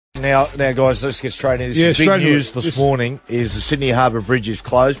Now, guys, let's get straight into this. Yeah, Big news this morning is the Sydney Harbour Bridge is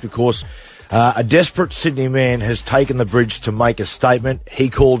closed because a desperate Sydney man has taken the bridge to make a statement. He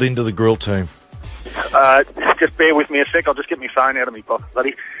called into the grill team. Just bear with me a sec. I'll just get my phone out of my pocket,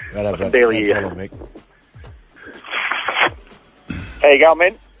 buddy. I can barely hear. Mick. How you going,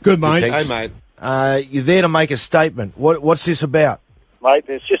 man? Good, mate. Thanks. Hey, mate. You're there to make a statement. What's this about? Mate,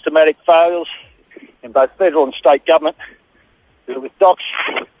 there's systematic failures in both federal and state government, with docs,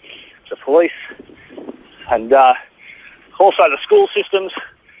 the police, and also the school systems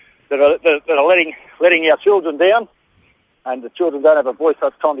that are letting our children down, and the children don't have a voice, so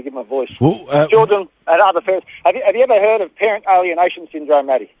it's time to give them a voice. Well, Children and other parents. Have you ever heard of parent alienation syndrome,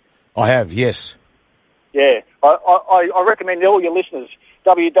 Matty? I have, yes. Yeah, I recommend all your listeners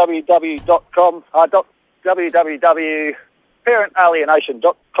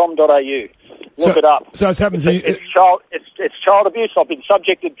www.parentalienation.com.au. Look it up. So it's happened to you. It's child abuse. I've been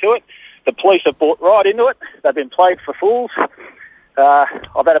subjected to it. The police have bought right into it. They've been played for fools.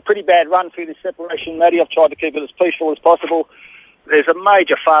 I've had a pretty bad run through this separation, Matty. I've tried to keep it as peaceful as possible. There's a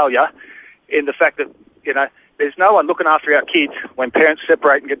major failure in the fact that, there's no one looking after our kids when parents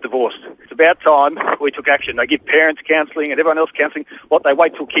separate and get divorced. It's about time we took action. They give parents counselling and everyone else counselling. What, they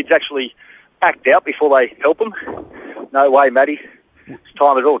wait till kids actually act out before they help them? No way, Matty. It's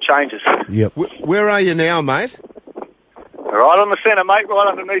time it all changes. Yep. Where are you now, mate? Right on the centre, mate, right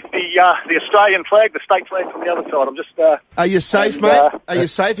underneath the Australian flag, the state flag from the other side. I'm just... Are you safe, mate? Are you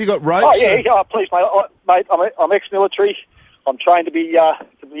safe? You got ropes? Oh, yeah, please, mate. Mate, I'm ex-military. I'm trained to be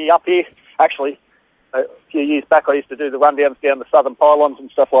up here. Actually, a few years back, I used to do the rundowns down the southern pylons and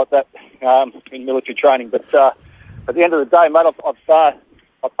stuff like that in military training. But at the end of the day, mate, I've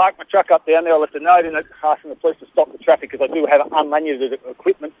parked my truck up down there. I left a note in it asking the police to stop the traffic because I do have unmanured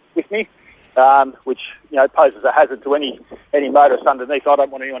equipment with me, which poses a hazard to any motorist underneath. I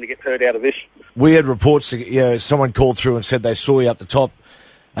don't want anyone to get hurt out of this. We had reports, someone called through and said they saw you up the top.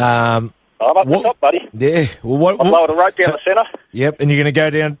 I'm up the top, buddy. Yeah. Well, I've lowered a rope down the centre. Yep, and you're going to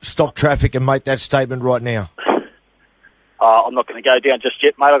go down, stop traffic and make that statement right now. I'm not going to go down just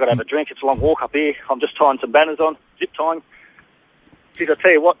yet, mate. I've got to have a drink. It's a long walk up here. I'm just tying some banners on, zip tying. Geez, I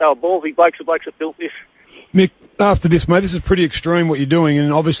tell you what, they were ballsy blokes that built this. Mick, after this, mate, this is pretty extreme what you're doing,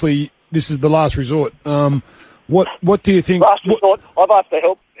 and obviously this is the last resort. What do you think? Last resort. I've asked to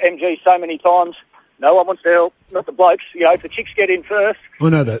help MG so many times. No one wants to help, not the blokes. If the chicks get in first, I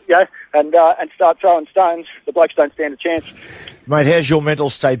know that. And start throwing stones, the blokes don't stand a chance. Mate, how's your mental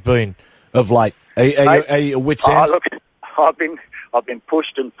state been of late? Are you at wit's end? Look, I've been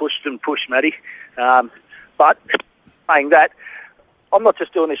pushed and pushed and pushed, Matty. But saying that, I'm not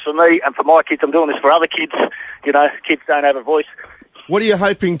just doing this for me and for my kids. I'm doing this for other kids. Kids don't have a voice. What are you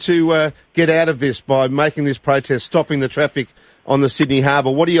hoping to get out of this by making this protest, stopping the traffic on the Sydney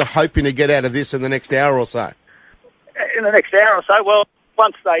Harbour? What are you hoping to get out of this in the next hour or so? In the next hour or so, well,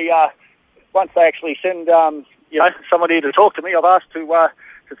 once they actually send someone here to talk to me, I've asked to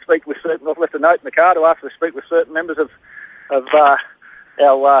speak with certain. I've left a note in the car to ask to speak with certain members of our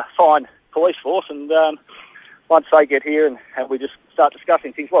fine police force, and once they get here and we just start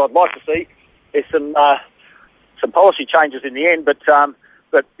discussing things, what I'd like to see is some policy changes in the end, but for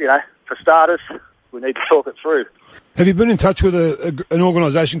starters, we need to talk it through. Have you been in touch with an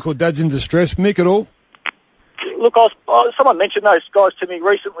organisation called Dads in Distress, Mick, at all? Look, someone mentioned those guys to me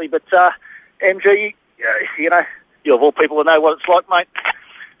recently, but MG, you of all people will know what it's like, mate.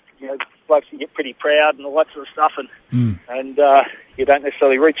 Blokes can get pretty proud and all that sort of stuff, and you don't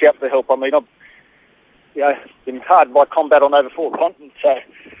necessarily reach out for help. I mean, I've been hardened by combat on over 4 continents, so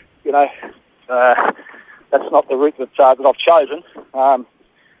that's not the route that I've chosen.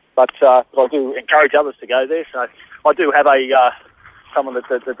 But I do encourage others to go there. So I do have someone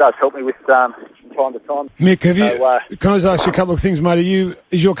that does help me with from time to time. Mick, can I just ask you a couple of things, mate?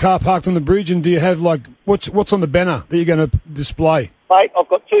 Is your car parked on the bridge, and do you have what's on the banner that you're going to display? Mate, I've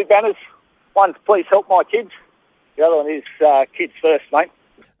got 2 banners. One's "Please help my kids." The other one is "Kids first," mate.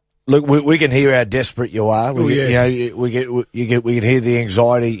 Look, we can hear how desperate you are. We can hear the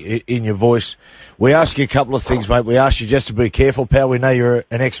anxiety in your voice. We ask you a couple of things, mate. We ask you just to be careful, pal. We know you're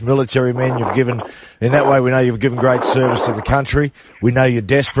an ex-military man. In that way, we know you've given great service to the country. We know you're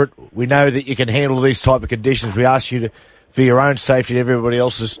desperate. We know that you can handle these type of conditions. We ask you for your own safety and everybody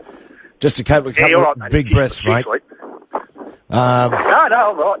else's, just a couple of big breaths, mate. No,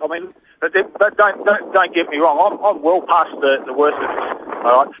 I'm right. I mean, but don't get me wrong. I'm well past the worst of it.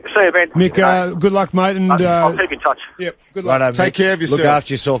 All right. See you, man. Mick, good luck, mate. And I'll keep in touch. Yep, good luck. Right, Take care of yourself. Look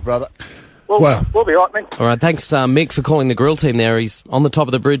after yourself, brother. we'll be right, man. All right, thanks, Mick, for calling the grill team there. He's on the top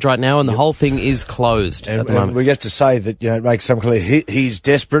of the bridge right now, and the whole thing is closed at the moment. And we get to say that, it makes some clear. He's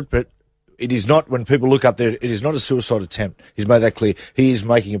desperate, but it is not, when people look up there, it is not a suicide attempt. He's made that clear. He is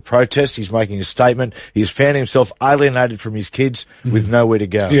making a protest. He's making a statement. He's found himself alienated from his kids with nowhere to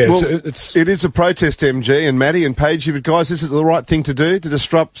go. Yeah, well, it is a protest, MG and Matty and Paige. But guys, this is the right thing to do, to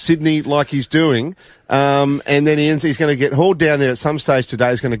disrupt Sydney like he's doing. And then he's going to get hauled down there at some stage today.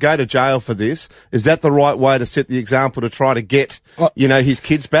 He's going to go to jail for this. Is that the right way to set the example to try to get, his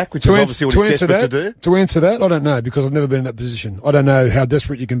kids back, which is obviously what he's desperate to do? To answer that, I don't know, because I've never been in that position. I don't know how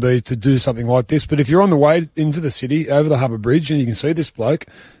desperate you can be to do something like this. But if you're on the way into the city, over the Harbour Bridge, and you can see this bloke,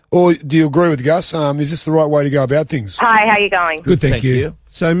 or do you agree with Gus? Is this the right way to go about things? Hi, how you going? Good, thank you.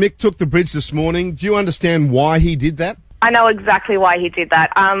 So Mick took the bridge this morning. Do you understand why he did that? I know exactly why he did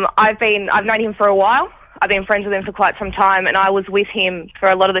that. I've known him for a while. I've been friends with him for quite some time, and I was with him for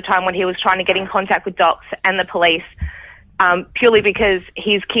a lot of the time when he was trying to get in contact with docs and the police, purely because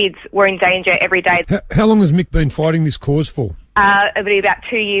his kids were in danger every day. How long has Mick been fighting this cause for? It'll be about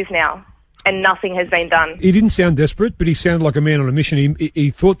 2 years now, and nothing has been done. He didn't sound desperate, but he sounded like a man on a mission.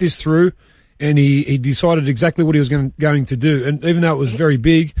 He thought this through, and he decided exactly what he was going to do. And even though it was very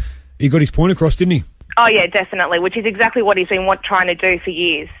big, he got his point across, didn't he? Oh, yeah, definitely, which is exactly what he's been trying to do for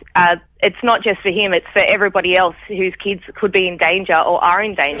years. It's not just for him, it's for everybody else whose kids could be in danger or are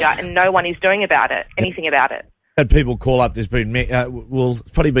in danger, and no one is doing anything about it. Had people call up, there's been, it's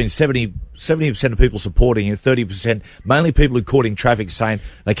probably been 70% of people supporting it, 30%, mainly people who caught in traffic saying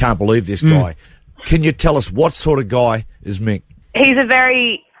they can't believe this guy. Can you tell us what sort of guy is Mick? He's a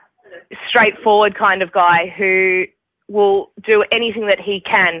very straightforward kind of guy who will do anything that he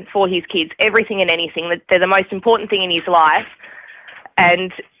can for his kids, everything and anything. They're the most important thing in his life,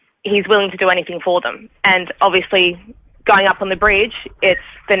 and he's willing to do anything for them. And obviously, going up on the bridge, it's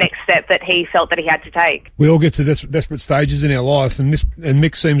the next step that he felt that he had to take. We all get to desperate stages in our life, and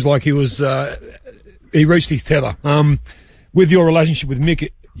Mick seems like he was he reached his tether. With your relationship with Mick,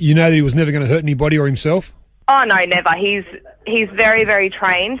 you know that he was never going to hurt anybody or himself? Oh, no, never. He's very, very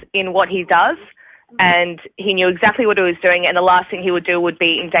trained in what he does, and he knew exactly what he was doing, and the last thing he would do would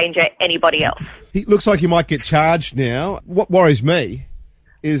be endanger anybody else. He looks like he might get charged now. What worries me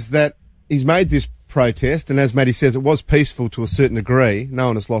is that he's made this protest, and as Matty says, it was peaceful to a certain degree. No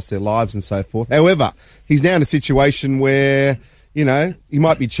one has lost their lives and so forth. However, he's now in a situation where, he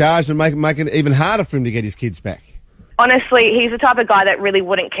might be charged and make it even harder for him to get his kids back. Honestly, he's the type of guy that really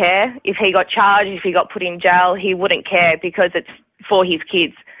wouldn't care if he got charged, if he got put in jail. He wouldn't care because it's for his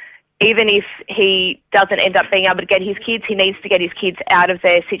kids. Even if he doesn't end up being able to get his kids, he needs to get his kids out of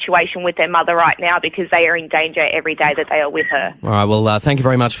their situation with their mother right now because they are in danger every day that they are with her. All right, well, thank you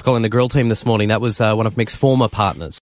very much for calling the grill team this morning. That was one of Mick's former partners.